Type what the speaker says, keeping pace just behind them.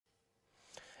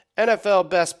NFL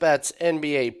best bets,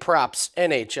 NBA props,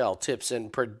 NHL tips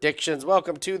and predictions.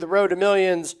 Welcome to the Road to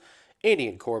Millions. Andy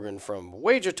and Corbin from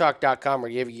WagerTalk.com. We're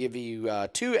going to give you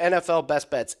two NFL best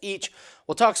bets each.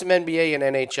 We'll talk some NBA and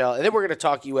NHL, and then we're going to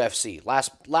talk UFC.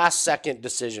 Last second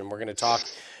decision. We're going to talk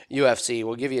UFC.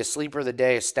 We'll give you a sleeper of the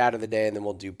day, a stat of the day, and then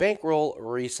we'll do Bankroll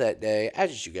Reset Day.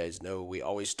 As you guys know, we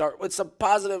always start with some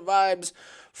positive vibes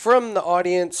from the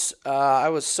audience. I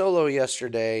was solo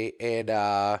yesterday,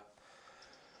 and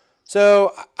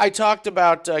so I talked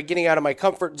about getting out of my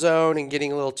comfort zone and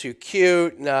getting a little too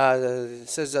cute. It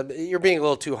says you're being a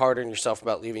little too hard on yourself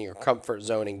about leaving your comfort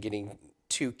zone and getting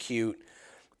too cute.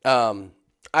 I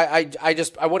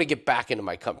want to get back into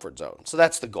my comfort zone. So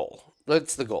that's the goal.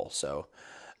 That's the goal. So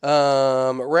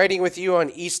riding with you on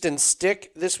Easton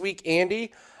Stick this week,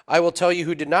 Andy. I will tell you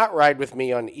who did not ride with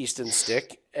me on Easton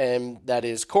Stick, and that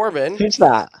is Corbin. Who's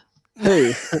that?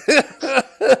 Who?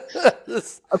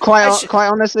 Quite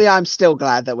honestly, I'm still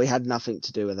glad that we had nothing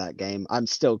to do with that game. I'm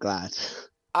still glad.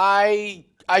 I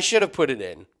should have put it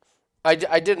in. I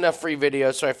did enough free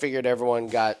videos, so I figured everyone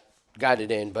got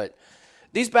it in. But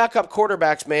these backup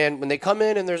quarterbacks, man, when they come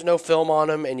in and there's no film on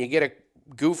them and you get a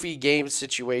goofy game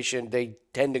situation, they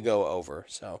tend to go over.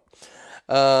 So,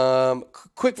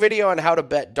 quick video on how to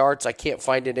bet darts. I can't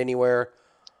find it anywhere.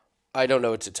 I don't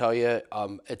know what to tell you.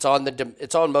 It's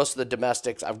on most of the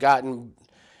domestics. I've gotten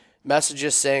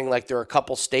messages saying like there are a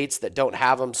couple states that don't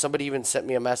have them. Somebody even sent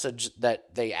me a message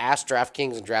that they asked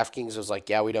DraftKings, and DraftKings was like,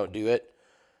 "Yeah, we don't do it."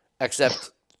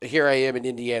 Except here I am in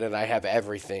Indiana, and I have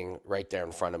everything right there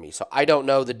in front of me. So I don't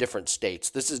know the different states.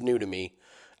 This is new to me.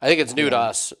 I think it's new to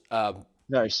us.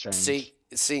 Very strange.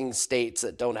 Seeing states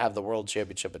that don't have the World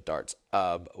Championship at darts.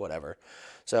 Whatever.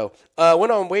 So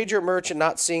went on Wager Merch and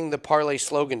not seeing the Parlay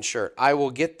slogan shirt. I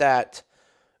will get that.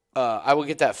 I will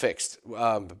get that fixed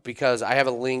because I have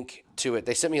a link to it.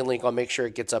 They sent me a link. I'll make sure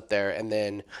it gets up there. And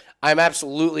then I'm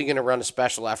absolutely going to run a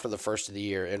special after the first of the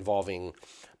year involving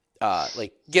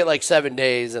get 7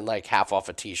 days and like half off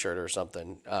a t-shirt or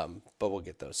something. But we'll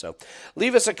get those. So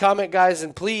leave us a comment, guys,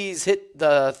 and please hit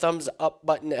the thumbs up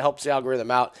button. It helps the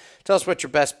algorithm out. Tell us what your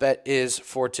best bet is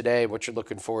for today, what you're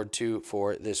looking forward to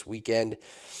for this weekend.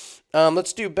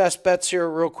 Let's do best bets here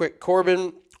real quick.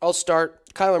 Corbin, I'll start.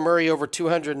 Kyler Murray over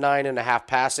 209.5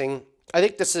 passing. I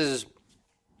think this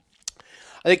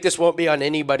won't be on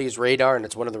anybody's radar, and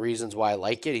it's one of the reasons why I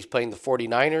like it. He's playing the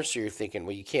 49ers, so you're thinking,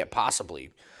 well, you can't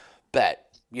possibly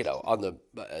bet, on the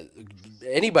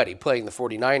anybody playing the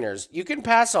 49ers. You can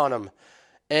pass on them,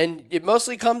 and it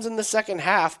mostly comes in the second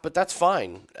half, but that's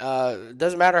fine. It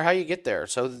doesn't matter how you get there.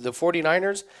 So the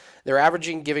 49ers, they're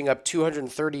averaging giving up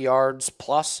 230 yards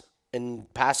plus in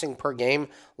passing per game.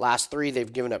 Last three,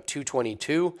 they've given up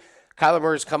 222. Kyler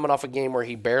Murray's coming off a game where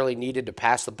he barely needed to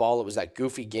pass the ball. It was that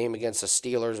goofy game against the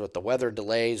Steelers with the weather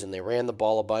delays, and they ran the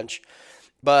ball a bunch.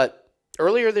 But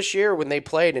earlier this year when they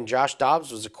played and Josh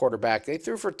Dobbs was a quarterback, they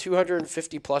threw for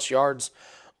 250-plus yards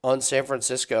on San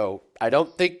Francisco. I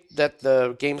don't think that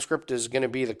the game script is going to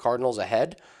be the Cardinals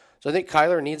ahead. So I think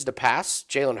Kyler needs to pass.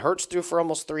 Jalen Hurts threw for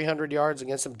almost 300 yards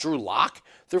against him. Drew Lock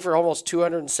threw for almost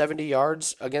 270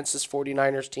 yards against this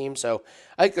 49ers team. So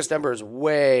I think this number is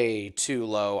way too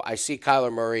low. I see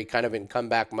Kyler Murray kind of in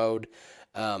comeback mode.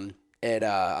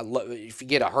 If you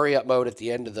get a hurry-up mode at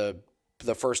the end of the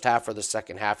first half or the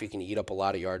second half, you can eat up a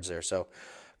lot of yards there. So,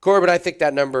 Corbin, I think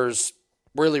that number's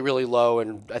really, really low,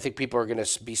 and I think people are going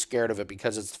to be scared of it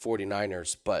because it's the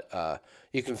 49ers. But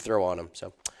you can throw on them.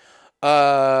 So.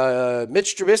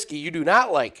 Mitch Trubisky, you do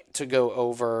not like to go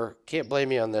over. Can't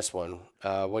blame you on this one.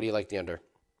 What do you like the under?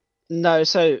 No,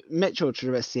 so Mitchell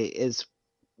Trubisky is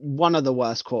one of the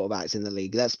worst quarterbacks in the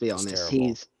league. Let's be honest.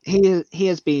 He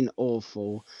has been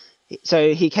awful.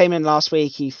 So he came in last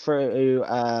week. He threw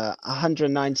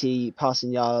 190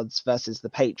 passing yards versus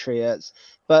the Patriots.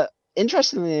 But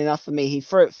interestingly enough for me, he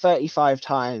threw it 35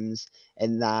 times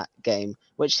in that game,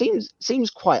 which seems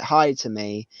quite high to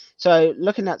me. So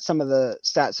looking at some of the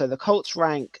stats, so the Colts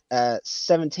rank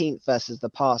 17th versus the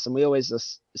pass, and we always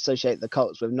associate the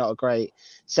Colts with not a great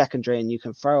secondary and you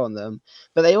can throw on them.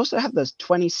 But they also have the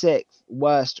 26th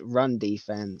worst run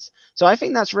defense. So I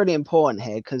think that's really important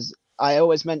here because I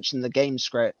always mention the game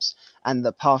scripts and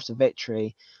the path to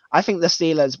victory. I think the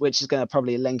Steelers, which is going to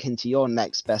probably link into your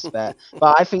next best bet,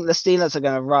 but I think the Steelers are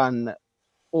going to run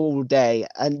all day.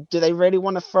 And do they really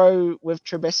want to throw with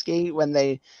Trubisky when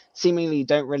they seemingly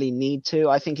don't really need to?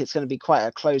 I think it's going to be quite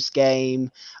a close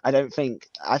game. I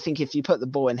think if you put the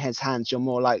ball in his hands, you're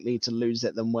more likely to lose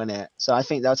it than win it. So I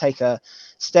think they'll take a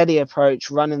steady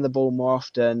approach, running the ball more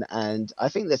often. And I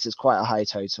think this is quite a high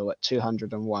total at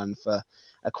 201 for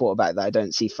a quarterback that I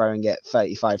don't see throwing it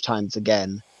 35 times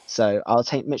again. So I'll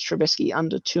take Mitch Trubisky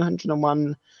under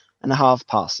 201.5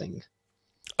 passing.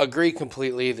 Agree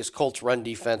completely. This Colts run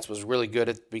defense was really good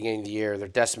at the beginning of the year. They're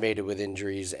decimated with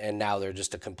injuries, and now they're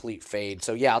just a complete fade.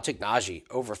 So, yeah, I'll take Najee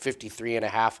over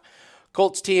 53.5.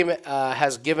 Colts team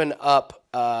has given up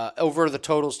over the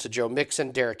totals to Joe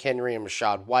Mixon, Derrick Henry, and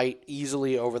Rashad White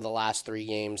easily over the last 3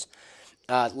 games.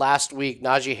 Last week,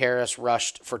 Najee Harris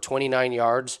rushed for 29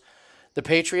 yards. The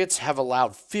Patriots have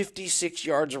allowed 56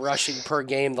 yards rushing per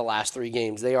game the last 3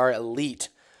 games. They are elite.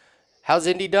 How's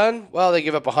Indy done? Well, they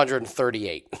give up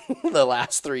 138 the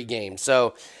last 3 games.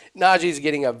 So Najee's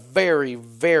getting a very,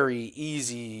 very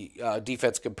easy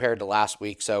defense compared to last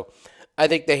week. So I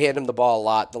think they hand him the ball a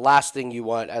lot. The last thing you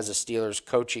want as a Steelers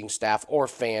coaching staff or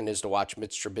fan is to watch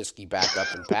Mitch Trubisky back up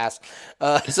and pass.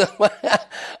 So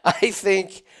I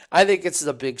think it's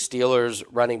the big Steelers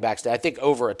running backs. I think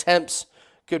over attempts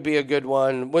could be a good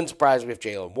one. Wouldn't surprise me if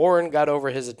Jaylen Warren got over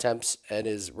his attempts and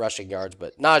his rushing yards,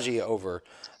 but Najee over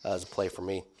as a play for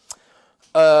me.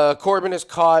 Corbin has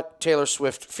caught Taylor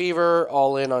Swift fever,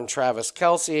 all in on Travis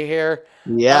Kelce here.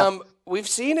 Yeah. We've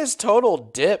seen his total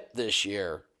dip this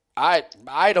year. I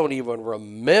don't even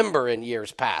remember in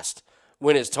years past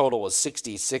when his total was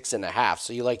 66.5,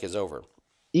 so you like his over.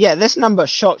 Yeah, this number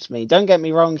shocked me. Don't get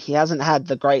me wrong, he hasn't had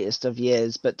the greatest of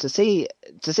years, but to see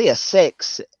a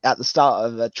 6 at the start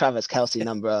of a Travis Kelce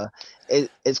number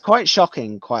is quite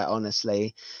shocking, quite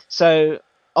honestly. So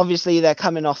obviously they're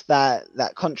coming off that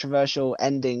controversial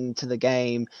ending to the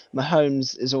game.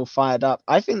 Mahomes is all fired up.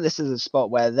 I think this is a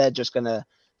spot where they're just going to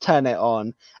turn it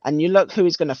on. And you look who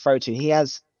he's going to throw to. He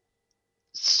has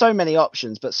so many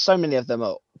options, but so many of them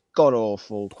are god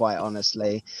awful, quite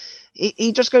honestly.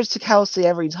 He just goes to Kelce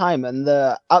every time, and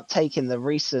the uptake in the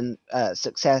recent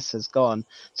success has gone.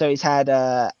 So he's had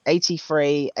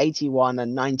 83, 81,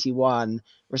 and 91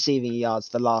 receiving yards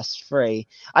the last 3.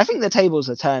 I think the tables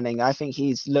are turning. I think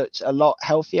he's looked a lot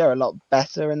healthier, a lot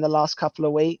better in the last couple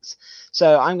of weeks.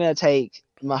 So I'm going to take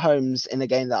Mahomes in a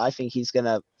game that I think he's going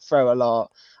to throw a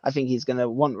lot. I think he's going to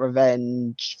want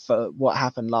revenge for what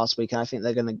happened last week, and I think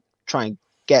they're going to try and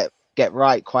get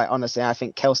right, quite honestly. I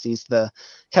think Kelce's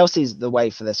the way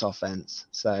for this offense.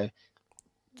 So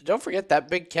don't forget that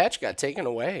big catch got taken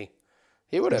away.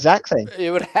 He would have exactly. He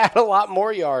would have had a lot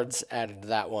more yards added to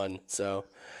that one. So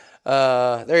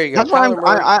there you go. That's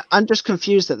why I'm just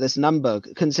confused at this number,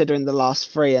 considering the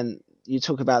last 3, and you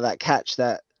talk about that catch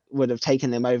that would have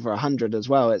taken him over 100 as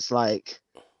well. It's like,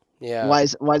 yeah, why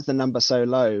is the number so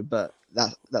low? But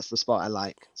that's the spot I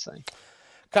like. So.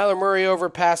 Kyler Murray over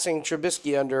passing,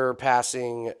 Trubisky under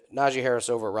passing, Najee Harris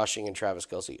over rushing, and Travis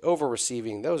Kelce over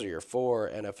receiving. Those are your 4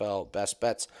 NFL best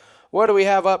bets. What do we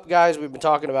have up, guys? We've been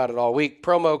talking about it all week.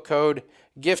 Promo code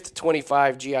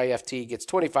GIFT25, GIFT, gets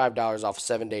 $25 off a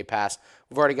 7-day pass.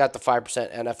 We've already got the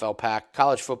 5% NFL pack.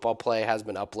 College football play has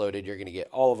been uploaded. You're going to get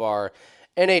all of our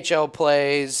NHL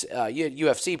plays,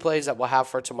 UFC plays that we'll have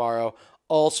for tomorrow,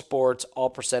 all sports, all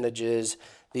percentages.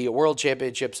 The World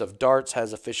Championships of Darts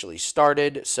has officially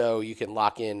started, so you can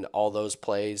lock in all those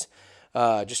plays.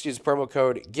 Just use the promo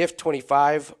code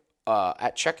GIFT25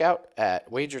 at checkout at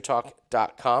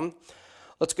WagerTalk.com.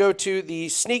 Let's go to the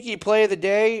sneaky play of the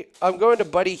day. I'm going to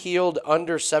Buddy Hield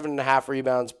under 7.5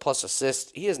 rebounds plus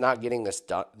assists. He is not getting this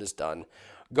done.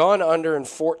 Gone under in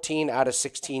 14 out of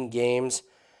 16 games.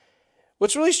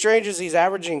 What's really strange is he's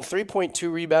averaging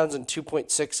 3.2 rebounds and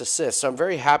 2.6 assists. So I'm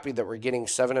very happy that we're getting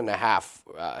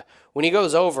 7.5. When he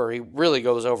goes over, he really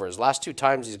goes over. His last 2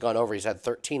 times he's gone over, he's had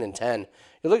 13 and 10.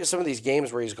 You look at some of these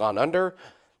games where he's gone under,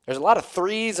 there's a lot of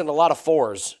 3s and a lot of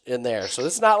 4s in there. So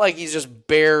it's not like he's just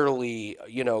barely,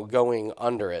 going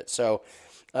under it. So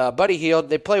Buddy Hield,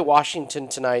 they play Washington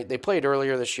tonight. They played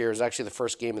earlier this year. It was actually the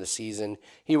first game of the season.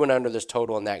 He went under this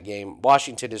total in that game.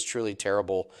 Washington is truly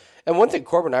terrible. And one thing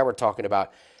Corbin and I were talking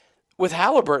about, with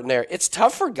Halliburton there, it's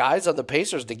tough for guys on the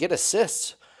Pacers to get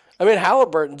assists. I mean,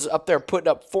 Halliburton's up there putting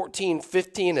up 14,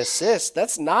 15 assists.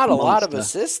 That's not a lot of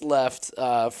assists left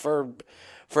for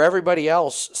everybody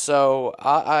else. So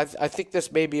I think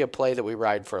this may be a play that we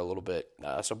ride for a little bit.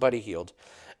 So Buddy Hield.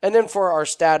 And then for our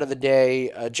stat of the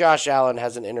day, Josh Allen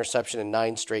has an interception in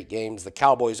 9 straight games. The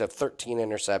Cowboys have 13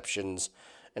 interceptions,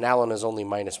 and Allen is only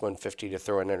minus 150 to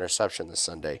throw an interception this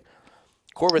Sunday.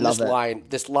 Corbin,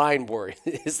 this line worry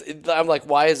is. I'm like,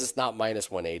 why is this not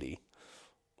minus 180?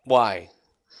 Why?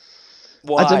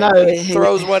 I don't know. He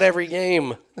throws one every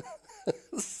game.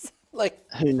 Like,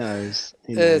 who knows?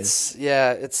 It's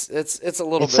a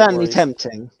little. It's certainly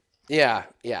tempting. Yeah.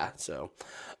 So.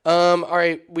 All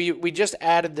right, we just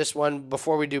added this one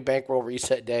before we do Bankroll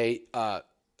Reset Day.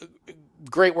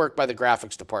 great work by the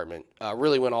graphics department.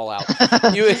 Really went all out.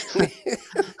 You,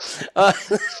 uh,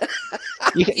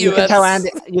 You can tell US.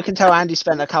 Andy. You can tell Andy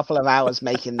spent a couple of hours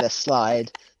making this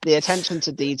slide. The attention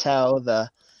to detail, the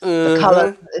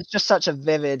color. It's just such a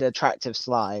vivid, attractive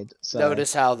slide. So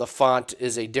Notice how the font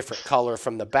is a different color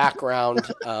from the background.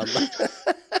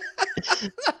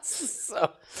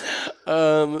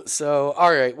 So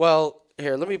all right. Well,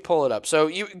 here, let me pull it up. So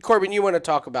Corbin, you want to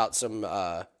talk about some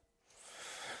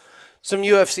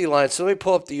UFC lines. So let me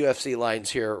pull up the UFC lines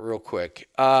here real quick.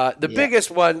 The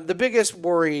biggest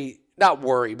worry, not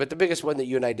worry, but the biggest one that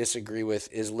you and I disagree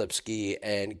with is Lipsky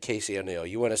and Casey O'Neill.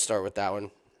 You want to start with that one?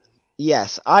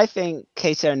 yes, I think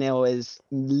Casey O'Neill is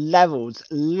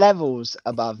levels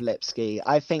above Lipsky.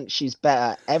 I think she's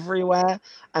better everywhere,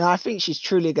 and I think she's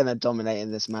truly going to dominate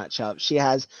in this matchup.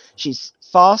 She's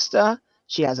faster.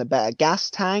 She has a better gas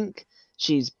tank.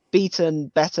 She's beaten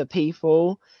better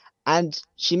people. And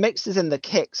she mixes in the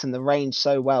kicks and the range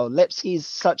so well. Lipsky's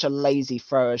such a lazy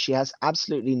thrower. She has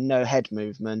absolutely no head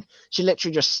movement. She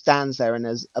literally just stands there and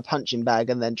has a punching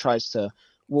bag and then tries to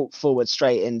walk forward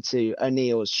straight into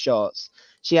O'Neill's shots.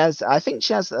 I think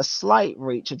she has a slight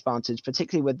reach advantage,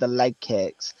 particularly with the leg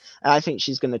kicks. And I think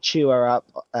she's going to chew her up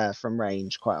from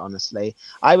range, quite honestly.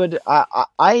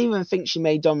 I even think she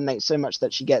may dominate so much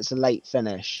that she gets a late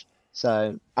finish.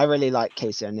 So I really like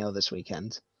Casey O'Neill this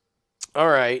weekend. All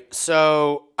right,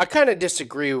 so I kind of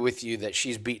disagree with you that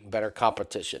she's beaten better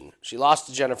competition. She lost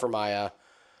to Jennifer Maia,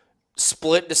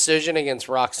 split decision against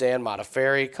Roxanne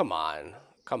Modafferi. Come on,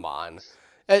 come on.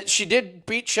 She did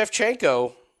beat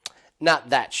Shevchenko,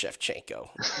 not that Shevchenko,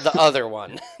 the other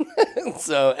one.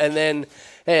 So, and then,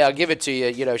 hey, I'll give it to you.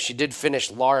 You know, she did finish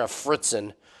Laura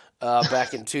Fritzen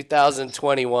back in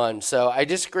 2021. So I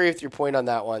disagree with your point on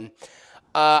that one.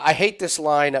 I hate this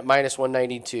line at minus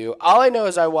 192. All I know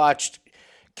is I watched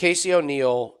Casey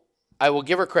O'Neill. I will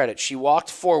give her credit. She walked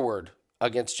forward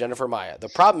against Jennifer Maia. The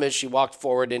problem is she walked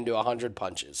forward into 100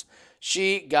 punches.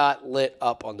 She got lit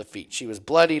up on the feet. She was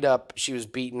bloodied up. She was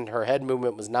beaten. Her head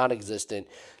movement was non-existent.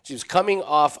 She was coming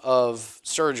off of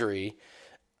surgery,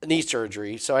 knee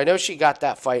surgery. So I know she got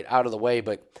that fight out of the way,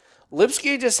 but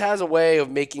Lipsky just has a way of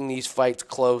making these fights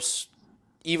close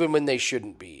even when they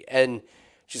shouldn't be. And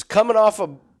she's coming off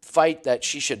a fight that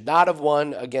she should not have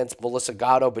won against Melissa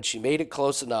Gatto, but she made it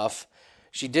close enough.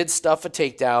 She did stuff a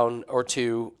takedown or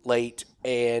two late,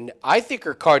 and I think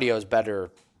her cardio is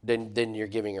better than you're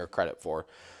giving her credit for.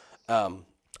 I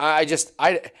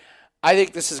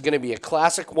think this is going to be a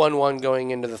classic 1-1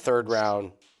 going into the third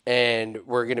round, and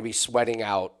we're going to be sweating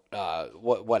out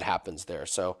what happens there.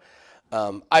 So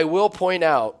I will point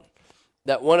out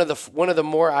that one of the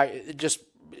more just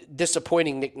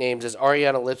disappointing nicknames is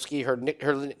Ariana Lipsky. Her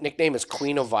nickname is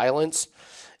Queen of Violence,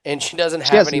 and she doesn't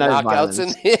have any knockouts in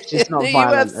the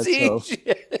UFC.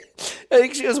 I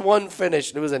think she has one finish,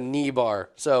 and it was a knee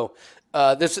bar. So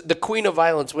the Queen of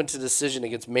Violence went to decision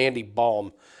against Mandy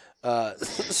Baum.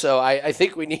 So I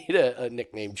think we need a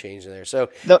nickname change in there. So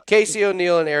Casey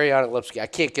O'Neill and Ariana Lipsky. I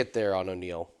can't get there on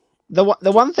O'Neill. The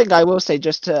one thing I will say,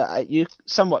 just to you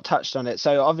somewhat touched on it.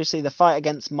 So obviously the fight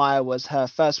against Maia was her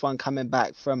first one coming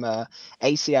back from a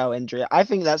ACL injury. I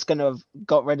think that's going to have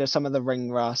got rid of some of the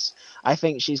ring rust. I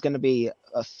think she's going to be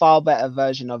a far better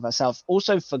version of herself.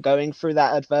 Also for going through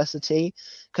that adversity,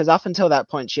 because up until that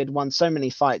point she had won so many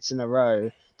fights in a row.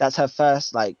 That's her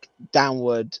first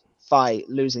downward fight,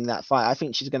 losing that fight. I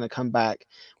think she's going to come back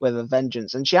with a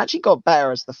vengeance, and she actually got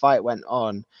better as the fight went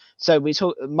on. So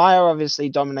Maia obviously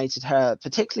dominated her,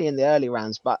 particularly in the early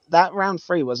rounds, but that round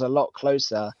 3 was a lot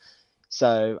closer.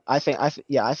 So I think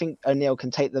O'Neill can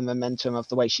take the momentum of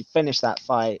the way she finished that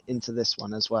fight into this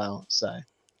one as well. So,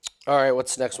 all right,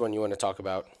 what's the next one you want to talk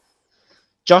about?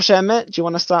 Josh Emmett. Do you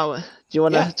want to start? Do you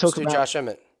want to talk about Josh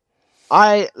Emmett?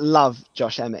 I love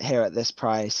Josh Emmett here at this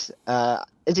price.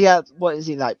 Is he at, what is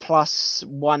he, like plus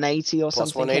 180 or plus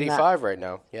something? Plus 185 right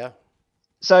now, yeah.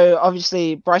 So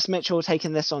obviously Bryce Mitchell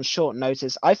taking this on short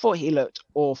notice. I thought he looked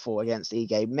awful against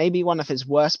Ige. Maybe one of his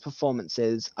worst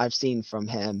performances I've seen from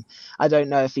him. I don't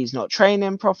know if he's not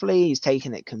training properly. He's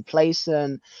taking it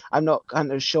complacent. I'm not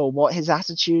kind of sure what his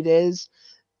attitude is.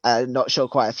 Not sure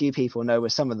quite a few people know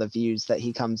with some of the views that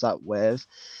he comes up with.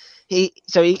 He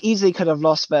easily could have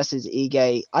lost versus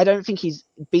Ige. I don't think he's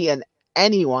beaten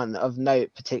anyone of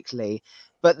note particularly.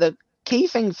 But the key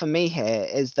thing for me here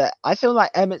is that I feel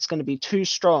like Emmett's going to be too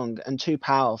strong and too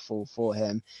powerful for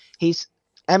him.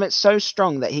 Emmett's so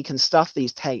strong that he can stuff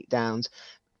these takedowns.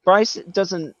 Bryce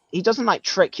doesn't like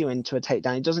trick you into a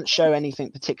takedown. He doesn't show anything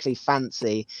particularly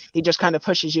fancy. He just kind of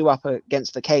pushes you up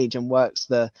against the cage and works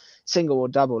the single or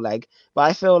double leg. But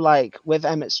I feel like with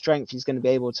Emmett's strength, he's going to be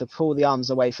able to pull the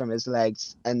arms away from his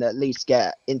legs and at least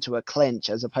get into a clinch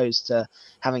as opposed to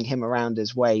having him around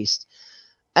his waist.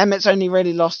 Emmett's only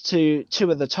really lost to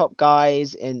two of the top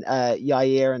guys in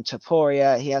Yair and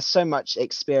Topuria. He has so much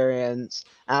experience,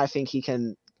 and I think he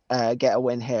can get a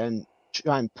win here and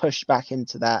try and push back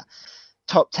into that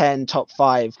top 10, top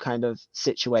 5 kind of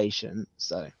situation.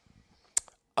 So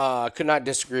could not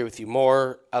disagree with you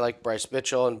more. I like Bryce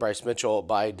Mitchell and Bryce Mitchell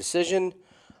by decision.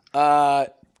 Can't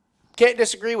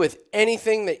disagree with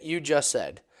anything that you just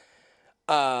said.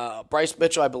 Bryce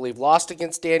Mitchell, I believe, lost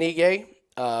against Dan Ige.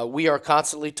 We are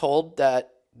constantly told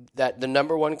that the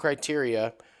number one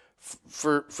criteria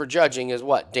for judging is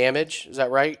what? Damage? Is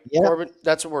that right, yeah. Corbin?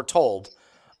 That's what we're told.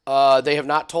 They have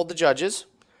not told the judges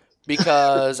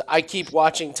because I keep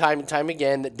watching time and time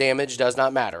again that damage does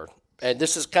not matter. And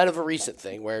this is kind of a recent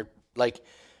thing where, like,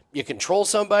 you control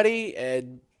somebody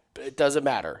and it doesn't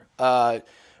matter.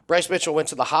 Bryce Mitchell went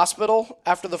to the hospital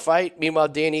after the fight. Meanwhile,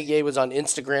 Dan Ige was on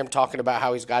Instagram talking about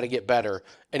how he's got to get better,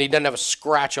 and he doesn't have a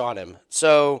scratch on him.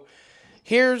 So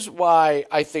here's why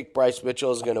I think Bryce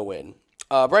Mitchell is going to win.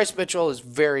 Bryce Mitchell is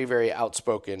very, very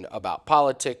outspoken about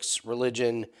politics,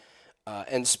 religion,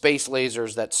 and space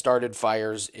lasers that started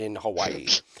fires in Hawaii.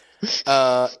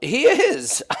 He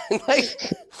is.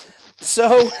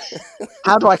 So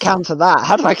how do I counter that?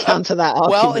 How do I counter that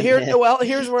argument?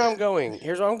 Here's where I'm going.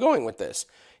 Here's where I'm going with this.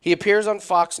 He appears on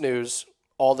Fox News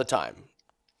all the time.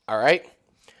 All right?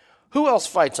 Who else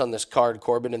fights on this card,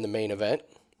 Corbin, in the main event?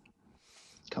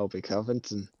 Colby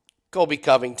Covington.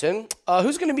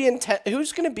 Who's going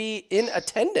to be in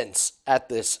attendance at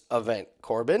this event,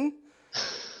 Corbin?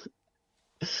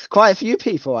 Quite a few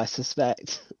people, I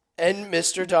suspect. And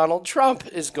Mr. Donald Trump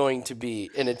is going to be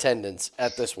in attendance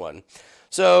at this one.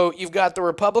 So you've got the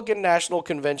Republican National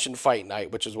Convention Fight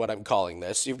Night, which is what I'm calling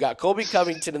this. You've got Colby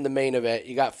Covington in the main event.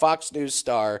 You got Fox News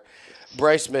star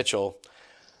Bryce Mitchell.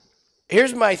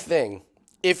 Here's my thing.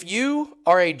 If you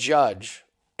are a judge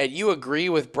and you agree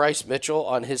with Bryce Mitchell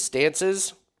on his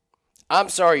stances, I'm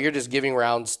sorry, you're just giving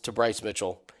rounds to Bryce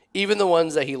Mitchell, even the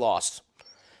ones that he lost.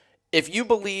 If you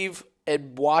believe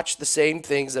and watch the same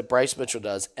things that Bryce Mitchell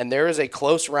does, and there is a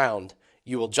close round,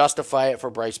 you will justify it for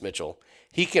Bryce Mitchell.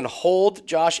 He can hold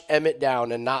Josh Emmett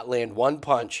down and not land one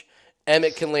punch.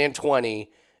 Emmett can land 20,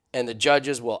 and the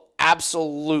judges will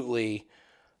absolutely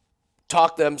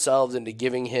talk themselves into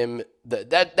giving him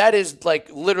that is like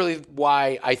literally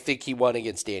why I think he won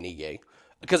against Dan Ige.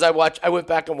 Because I went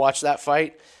back and watched that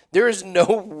fight. There's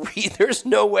no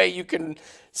way you can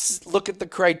look at the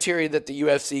criteria that the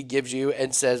UFC gives you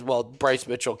and says, well, Bryce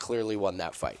Mitchell clearly won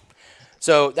that fight.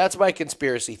 So that's my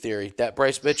conspiracy theory, that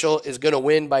Bryce Mitchell is going to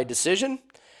win by decision.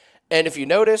 And if you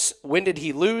notice, when did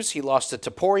he lose? He lost to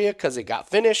Topuria because it got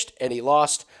finished, and he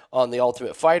lost on The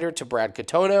Ultimate Fighter to Brad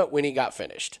Katona when he got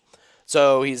finished.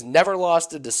 So he's never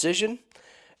lost a decision,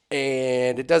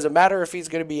 and it doesn't matter if he's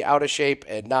going to be out of shape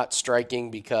and not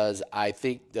striking, because I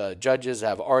think the judges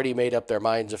have already made up their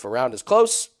minds. If a round is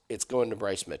close, it's going to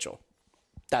Bryce Mitchell.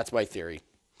 That's my theory.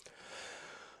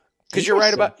 Because you're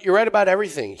right about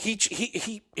everything.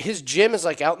 His gym is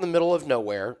like out in the middle of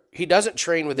nowhere. He doesn't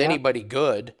train with anybody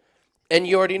good, and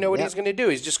you already know what he's going to do.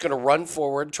 He's just going to run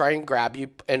forward, try and grab you,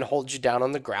 and hold you down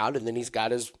on the ground, and then he's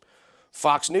got his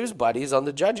Fox News buddies on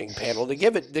the judging panel to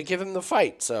give him the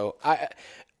fight. So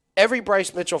every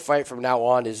Bryce Mitchell fight from now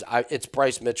on it's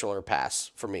Bryce Mitchell or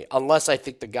pass for me, unless I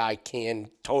think the guy can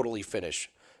totally finish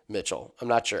Mitchell. I'm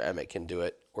not sure Emmett can do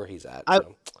it where he's at.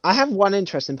 I have one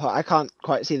interesting part. I can't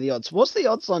quite see the odds. What's the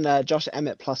odds on Josh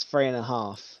Emmett plus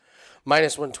 3.5?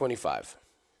 Minus 125.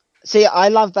 See, I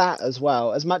love that as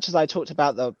well. As much as I talked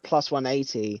about the plus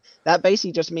 180, that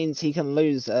basically just means he can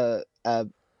lose a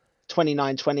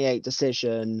 29-28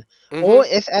 decision. Mm-hmm. Or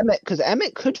if because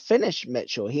Emmett could finish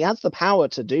Mitchell. He has the power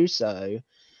to do so.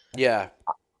 Yeah.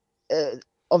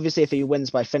 Obviously, if he wins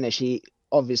by finish, he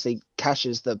obviously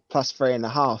cashes the plus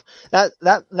 3.5.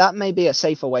 That may be a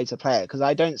safer way to play it, because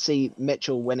I don't see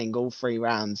Mitchell winning all 3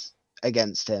 rounds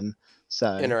against him.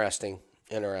 So interesting.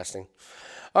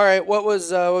 All right, what was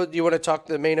do you want to talk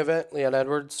the main event? Leon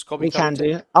Edwards, Colby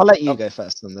Covington? Can do. I'll let you go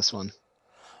first on this one.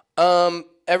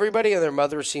 Everybody and their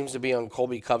mother seems to be on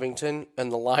Colby Covington, and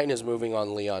the line is moving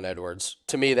on Leon Edwards.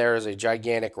 To me, there is a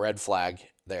gigantic red flag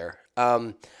there.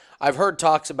 I've heard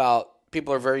talks about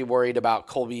people are very worried about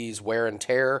Colby's wear and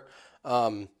tear.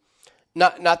 Not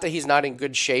that he's not in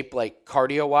good shape, like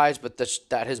cardio-wise, but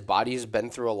that his body's been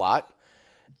through a lot.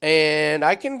 And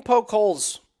I can poke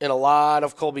holes in a lot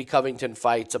of Colby Covington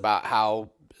fights about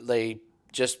how they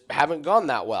just haven't gone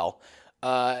that well.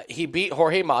 He beat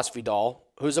Jorge Masvidal,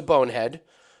 who's a bonehead,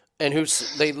 and who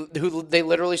they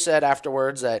literally said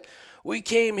afterwards that we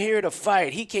came here to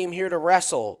fight. He came here to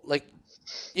wrestle. Like,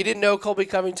 you didn't know Colby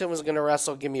Covington was going to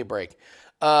wrestle. Give me a break.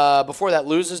 Before that,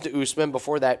 loses to Usman.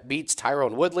 Before that, beats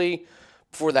Tyrone Woodley.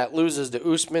 Before that, loses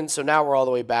to Usman. So now we're all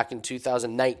the way back in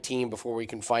 2019 before we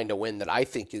can find a win that I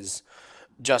think is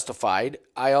justified.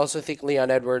 I also think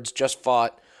Leon Edwards just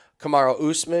fought Kamaru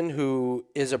Usman, who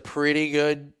is a pretty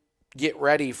good get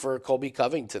ready for Colby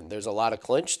Covington. There's a lot of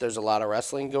clinch. There's a lot of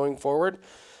wrestling going forward.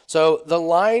 So the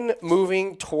line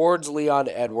moving towards Leon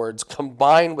Edwards,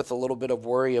 combined with a little bit of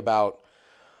worry about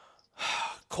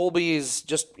Colby's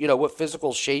just, what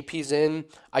physical shape he's in.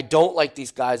 I don't like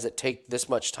these guys that take this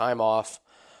much time off.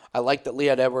 I like that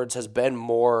Leon Edwards has been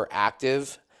more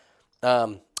active.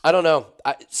 I don't know.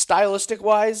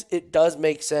 Stylistic-wise, it does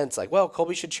make sense. Like, well,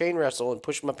 Colby should chain wrestle and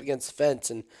push him up against the fence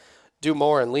and do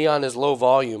more, and Leon is low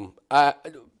volume.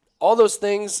 All those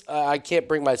things, I can't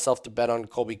bring myself to bet on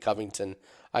Colby Covington.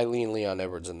 I lean Leon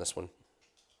Edwards in this one.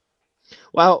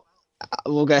 Well,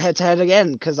 we'll go head-to-head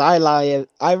again, because I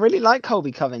really like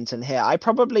Colby Covington here. I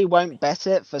probably won't bet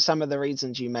it for some of the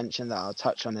reasons you mentioned that I'll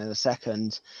touch on in a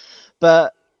second.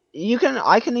 But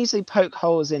I can easily poke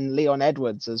holes in Leon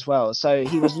Edwards as well. So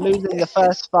he was losing the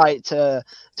first fight to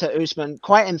Usman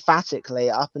quite emphatically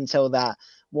up until that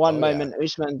one moment.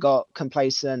 Usman got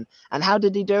complacent. And how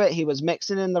did he do it? He was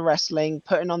mixing in the wrestling,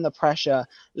 putting on the pressure.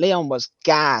 Leon was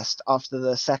gassed after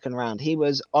the second round. He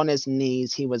was on his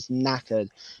knees. He was knackered.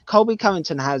 Colby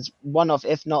Covington has one of,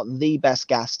 if not the best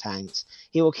gas tanks.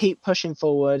 He will keep pushing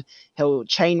forward. He'll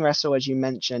chain wrestle, as you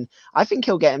mentioned. I think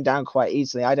he'll get him down quite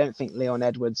easily. I don't think Leon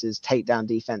Edwards' takedown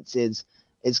defense is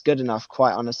good enough,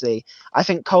 quite honestly. I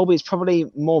think Colby's probably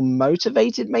more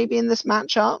motivated maybe in this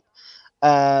matchup.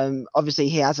 Obviously,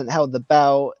 he hasn't held the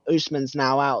belt. Usman's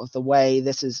now out of the way.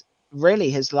 This is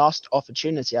really his last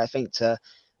opportunity, I think, to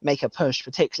make a push,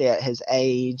 particularly at his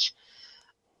age.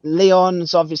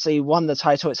 Leon's obviously won the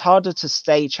title. It's harder to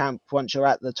stay champ once you're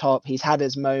at the top. He's had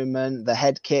his moment, the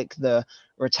head kick, the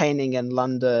retaining in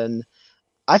London.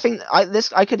 I think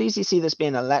I could easily see this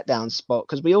being a letdown spot,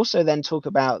 because we also then talk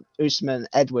about Usman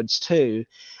Edwards too,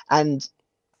 and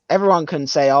everyone can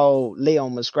say, oh,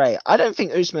 Leon was great. I don't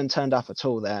think Usman turned up at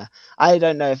all there. I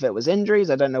don't know if it was injuries.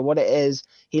 I don't know what it is.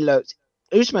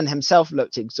 Usman himself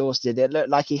looked exhausted. It looked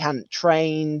like he hadn't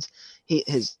trained.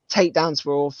 His takedowns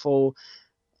were awful.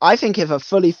 I think if a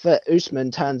fully fit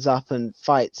Usman turns up and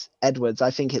fights Edwards,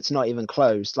 I think it's not even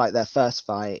close, like their first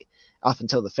fight up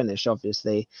until the finish,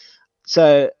 obviously.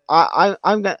 So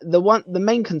the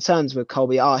main concerns with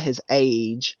Colby are his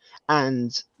age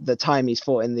and the time he's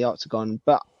fought in the octagon.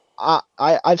 But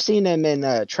I've seen him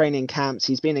in training camps.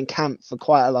 He's been in camp for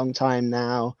quite a long time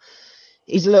now.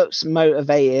 He looks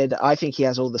motivated. I think he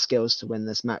has all the skills to win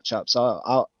this matchup. So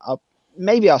I'll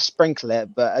sprinkle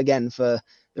it, but again, for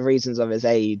the reasons of his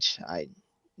age, I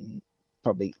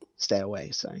probably stay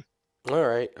away. So. All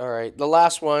right. The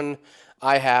last one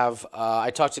I have, I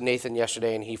talked to Nathan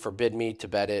yesterday, and he forbid me to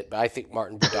bet it, but I think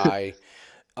Martin Budai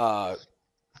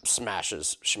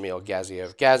smashes Shamil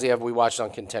Gaziev. Gaziev, we watched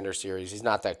on Contender Series. He's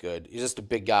not that good. He's just a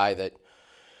big guy that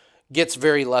gets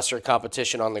very lesser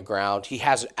competition on the ground. He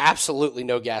has absolutely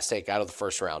no gas tank out of the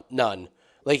first round. None.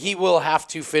 Like, he will have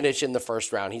to finish in the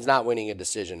first round. He's not winning a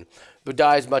decision.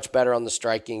 Budai is much better on the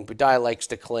striking. Budai likes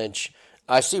to clinch.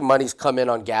 I see money's come in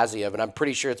on Gaziev, and I'm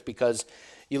pretty sure it's because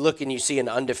you look and you see an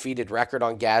undefeated record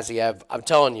on Gaziev. I'm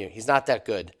telling you, he's not that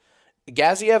good.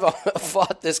 Gaziev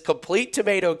fought this complete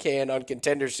tomato can on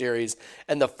Contender Series,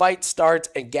 and the fight starts,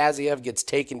 and Gaziev gets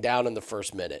taken down in the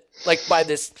first minute, like by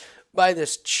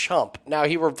this chump. Now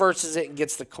he reverses it and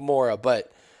gets the Kimura,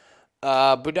 but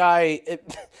Budai,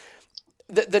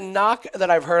 the knock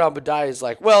that I've heard on Budai is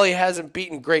like, well, he hasn't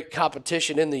beaten great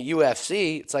competition in the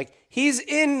UFC. It's like, he's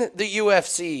in the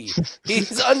UFC.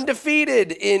 He's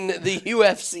undefeated in the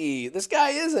UFC. This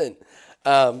guy isn't.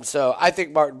 So I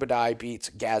think Martin Budai beats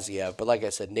Gaziev. But like I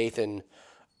said, Nathan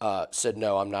said,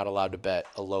 no, I'm not allowed to bet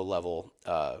a low-level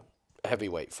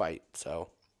heavyweight fight. So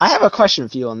I have a question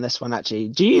for you on this one,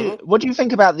 actually. What do you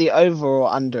think about the over or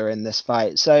under in this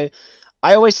fight? So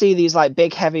I always see these like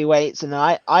big heavyweights, and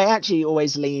I actually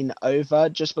always lean over,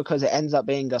 just because it ends up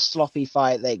being a sloppy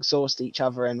fight. They exhaust each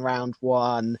other in round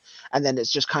one, and then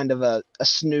it's just kind of a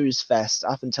snooze fest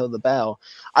up until the bell.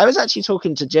 I was actually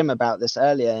talking to Jim about this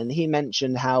earlier, and he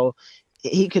mentioned how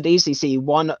he could easily see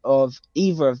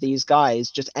either of these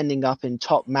guys just ending up in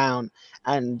top mount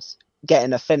and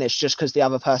getting a finish just because the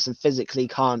other person physically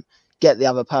can't get the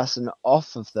other person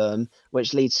off of them,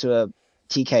 which leads to a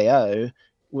TKO.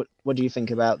 What do you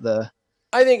think about the?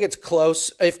 I think it's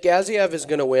close. If Gaziev is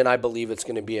going to win, I believe it's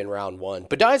going to be in round one.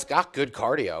 Badai's got good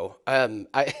cardio. I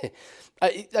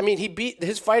mean, he beat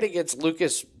his fight against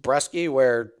Lucas Bresky,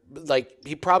 where like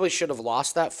he probably should have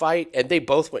lost that fight, and they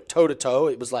both went toe to toe.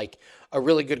 It was like a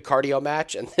really good cardio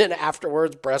match, and then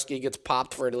afterwards, Bresky gets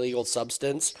popped for an illegal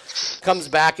substance, comes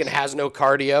back and has no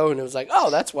cardio, and it was like, oh,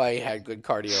 that's why he had good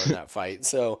cardio in that fight.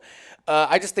 So,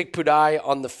 I just think Pudai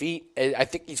on the feet. I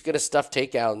think he's going to stuff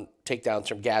takedowns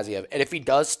from Gaziev, and if he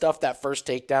does stuff that first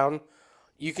takedown,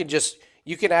 you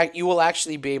will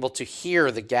actually be able to hear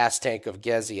the gas tank of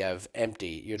Gaziev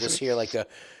empty. You just hear like a.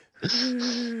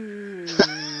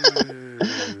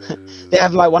 They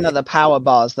have like one of the power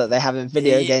bars that they have in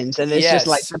video games, and it's just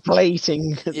like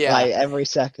depleting like every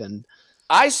second.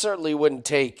 I certainly wouldn't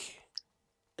take.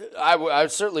 I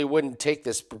certainly wouldn't take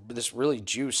this really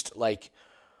juiced like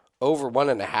over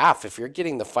 1.5 if you're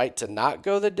getting the fight to not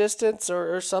go the distance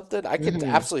or something. I could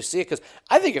absolutely see it because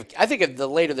I think if the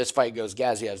later this fight goes,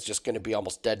 Gaziev's just going to be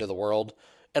almost dead to the world,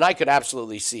 and I could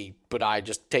absolutely see Budai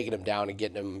just taking him down and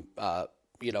getting him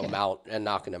mount and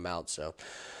knocking him out. So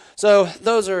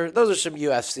those are some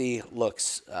UFC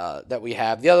looks that we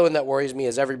have. The other one that worries me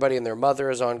is everybody and their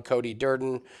mother is on Cody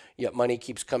Durden, yet money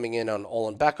keeps coming in on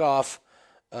Olin Bekoff.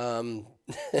 And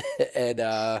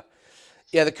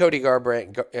the Cody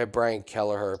Garbrandt, Brian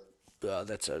Kelleher,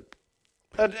 it's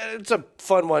a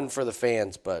fun one for the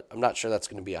fans, but I'm not sure that's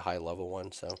going to be a high level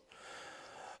one. So,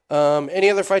 any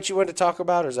other fights you want to talk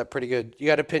about, or is that pretty good? You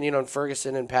got an opinion on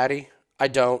Ferguson and Patty? I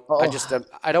don't. Oh.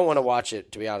 I don't want to watch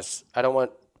it, to be honest. I don't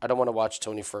want to watch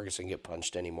Tony Ferguson get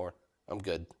punched anymore. I'm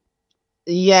good.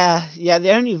 Yeah.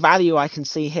 The only value I can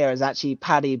see here is actually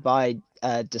Paddy by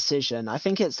decision. I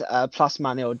think it's plus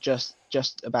money or just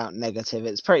about negative.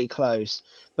 It's pretty close,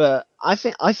 but I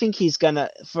think he's gonna,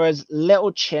 for as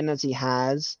little chin as he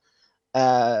has,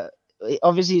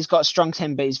 obviously he's got a strong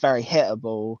chin, but he's very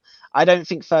hittable. I don't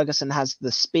think Ferguson has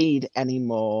the speed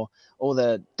anymore or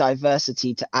the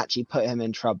diversity to actually put him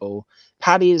in trouble.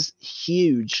 Paddy is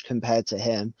huge compared to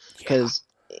him because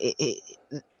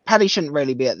Paddy shouldn't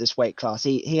really be at this weight class.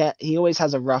 He always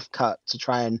has a rough cut to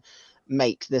try and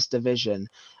make this division.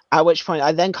 At which point,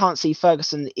 I then can't see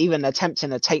Ferguson even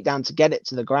attempting a takedown to get it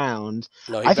to the ground.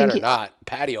 No, he better not.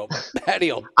 Paddy will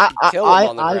kill him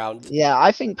on the ground. Yeah,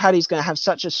 I think Paddy's going to have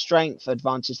such a strength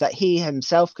advantage that he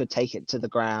himself could take it to the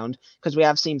ground, because we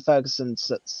have seen Ferguson,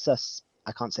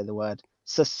 I can't say the word,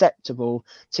 susceptible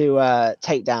to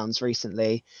takedowns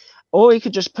recently. Or he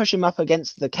could just push him up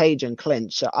against the cage and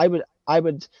clinch. So I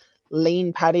would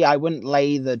lean Paddy. I wouldn't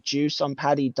lay the juice on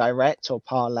Paddy direct or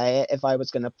parlay it. If I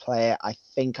was going to play it, I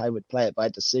think I would play it by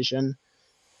decision.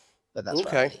 But that's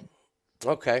okay.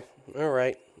 Okay. All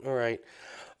right. All right.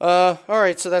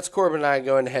 So that's Corbin and I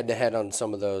going head to head on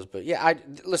some of those. But yeah, I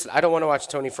don't want to watch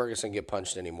Tony Ferguson get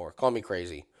punched anymore. Call me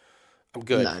crazy. I'm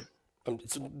good. No.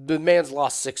 The man's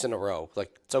lost 6 in a row.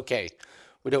 Like, it's okay.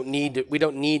 We don't need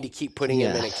to keep putting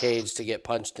him in a cage to get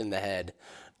punched in the head.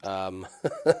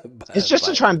 It's just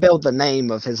to try and build the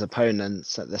name of his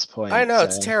opponents at this point. I know, so.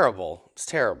 It's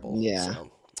terrible. Yeah.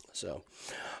 So,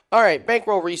 all right,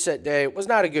 Bankroll reset day. It was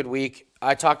not a good week.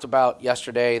 I talked about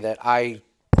yesterday that I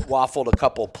waffled a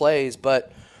couple plays,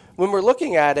 but when we're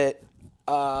looking at it,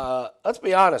 let's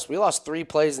be honest, we lost 3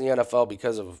 plays in the NFL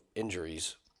because of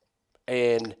injuries.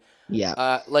 And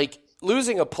like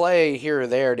losing a play here or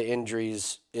there to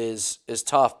injuries is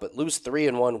tough, but lose 3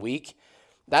 in 1 week,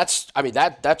 that's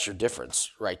your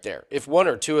difference right there. If 1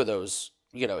 or 2 of those,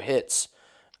 hits,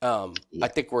 I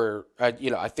think we're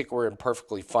in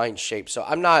perfectly fine shape. So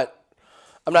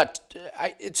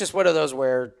it's just one of those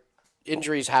where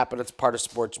injuries happen. It's part of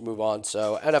sports. Move on.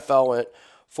 So NFL went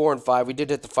 4-5. We did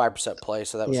hit the 5% play,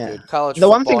 so that was good. College football.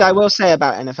 One thing I will say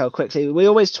about NFL quickly, we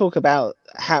always talk about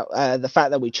how the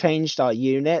fact that we changed our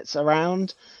units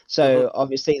around. So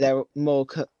obviously they're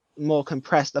more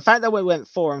compressed. The fact that we went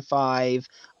 4-5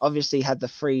 obviously had the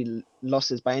 3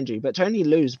 losses by injury, but to only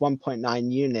lose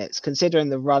 1.9 units, considering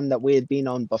the run that we had been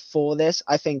on before this,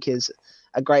 I think is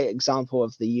a great example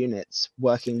of the units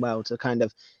working well to kind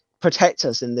of protect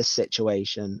us in this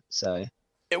situation. So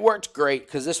it worked great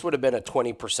because this would have been a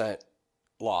 20%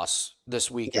 loss this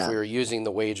week if we were using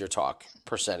the WagerTalk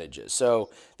percentages.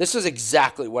 So this is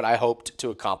exactly what I hoped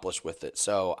to accomplish with it.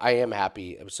 So I am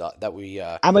happy that we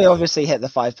and we obviously hit the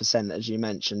 5% as you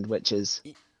mentioned, which is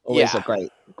always a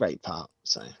great part.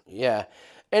 So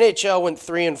NHL went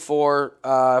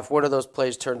 3-4. If one of those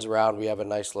plays turns around, we have a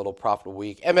nice little profitable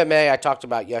week. MMA I talked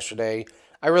about yesterday.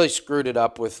 I really screwed it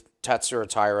up with Tatsuro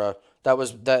Taira.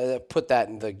 That put that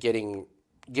in the getting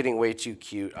getting way too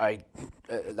cute.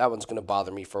 That one's going to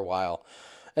bother me for a while.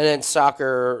 And then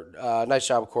soccer, nice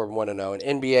job, Corbin, 1-0. And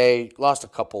NBA lost a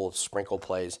couple of sprinkle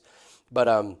plays, but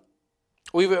I'm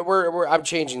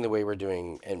changing the way we're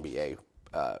doing NBA.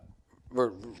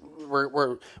 We're,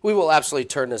 we will absolutely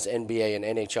turn this NBA and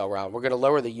NHL around. We're going to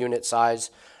lower the unit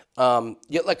size. Like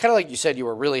kind of like you said, you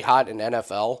were really hot in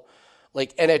NFL.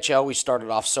 Like NHL, we started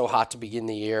off so hot to begin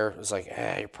the year. It was like,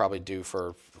 you're probably due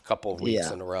for a couple of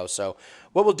weeks in a row. So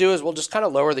what we'll do is we'll just kind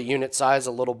of lower the unit size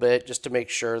a little bit just to make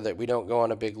sure that we don't go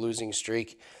on a big losing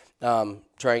streak.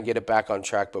 Try and get it back on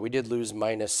track. But we did lose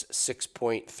minus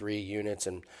 6.3 units.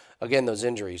 And again, those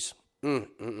injuries.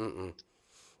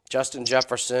 Justin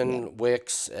Jefferson,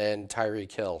 Wicks, and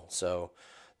Tyreek Hill. So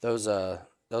those were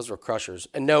crushers.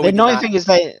 And no, the annoying thing is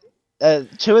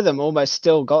two of them almost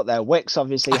still got there. Wicks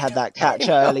obviously had that catch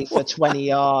early for 20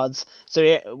 yards.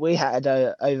 So we had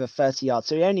over 30 yards.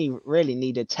 So he only really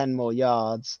needed 10 more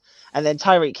yards. And then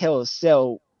Tyreek Hill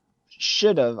still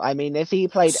should have. I mean, if he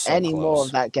played any more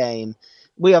of that game,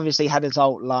 we obviously had his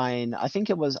ult line. I think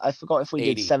it was, I forgot if we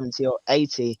 80. did 70 or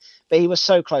 80, but he was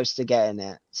so close to getting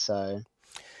it. So.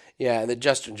 Yeah, and then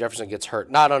Justin Jefferson gets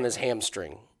hurt, not on his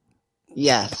hamstring.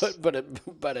 Yes, but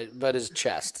his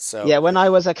chest. So yeah, when I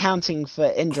was accounting for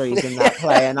injuries in that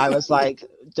play, and I was like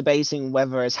debating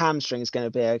whether his hamstring is going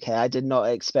to be okay, I did not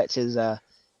expect him to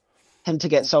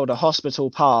get sold a hospital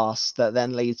pass that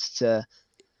then leads to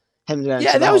him going.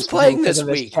 Yeah, to that was playing this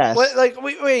week. Like,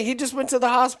 wait, he just went to the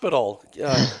hospital.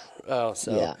 Yeah.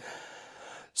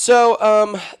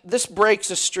 So this breaks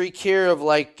a streak here of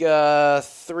like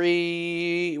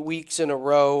 3 weeks in a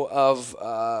row of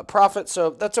profit.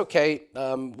 So that's okay.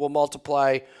 We'll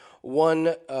multiply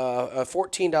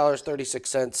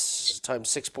 $14.36 times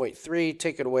 6.3.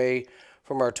 Take it away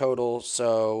from our total.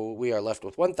 So we are left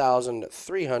with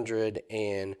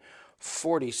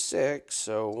 1,346.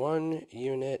 So 1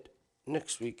 unit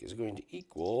next week is going to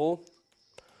equal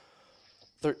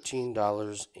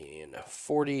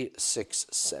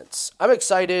 $13.46. I'm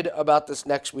excited about this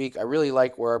next week. I really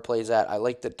like where our play's at. I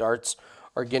like that darts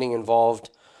are getting involved,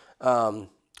 and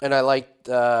I like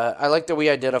that we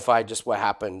identified just what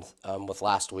happened with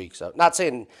last week. So not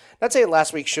saying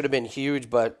last week should have been huge,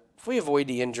 but if we avoid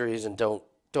the injuries and don't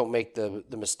make the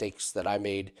mistakes that I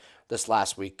made this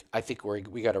last week, I think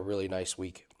we got a really nice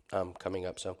week coming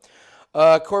up. So,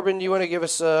 Corbin, do you want to give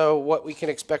us what we can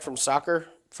expect from soccer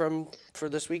for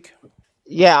this week?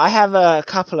 Yeah, I have a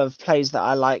couple of plays that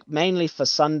I like, mainly for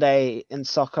Sunday in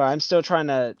soccer. I'm still trying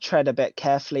to tread a bit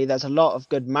carefully. There's a lot of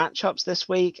good matchups this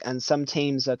week, and some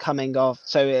teams are coming off.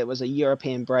 So it was a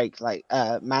European break. Like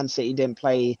Man City didn't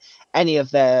play any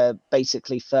of their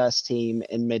basically first team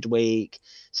in midweek,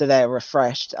 so they're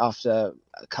refreshed after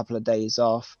a couple of days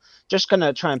off. Just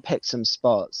gonna try and pick some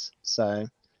spots. So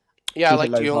yeah, I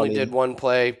like you only did one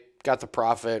play, got the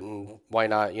profit, and why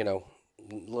not?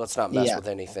 Let's not mess with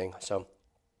anything. So,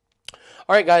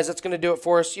 all right, guys, that's going to do it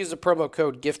for us. Use the promo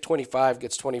code GIFT25,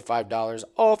 gets $25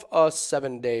 off a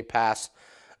 7-day pass.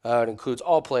 It includes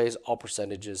all plays, all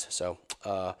percentages. So,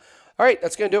 all right,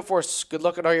 that's going to do it for us. Good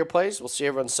luck on all your plays. We'll see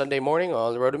everyone Sunday morning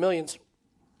on the Road to Millions.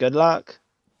 Good luck.